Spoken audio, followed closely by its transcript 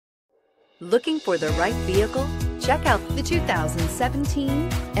Looking for the right vehicle? Check out the 2017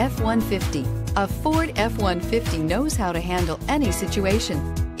 F-150. A Ford F-150 knows how to handle any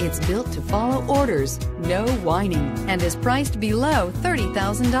situation. It's built to follow orders, no whining, and is priced below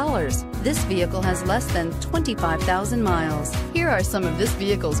 $30,000. This vehicle has less than 25,000 miles. Here are some of this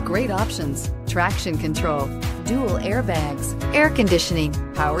vehicle's great options: traction control, dual airbags, air conditioning,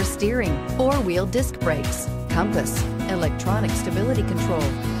 power steering, four-wheel disc brakes, compass, electronic stability control,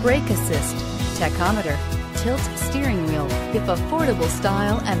 brake assist, tachometer, tilt steering wheel. If affordable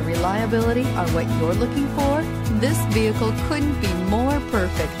style and reliability are what you're looking for, this vehicle couldn't be more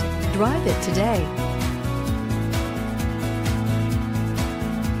perfect. Drive it today.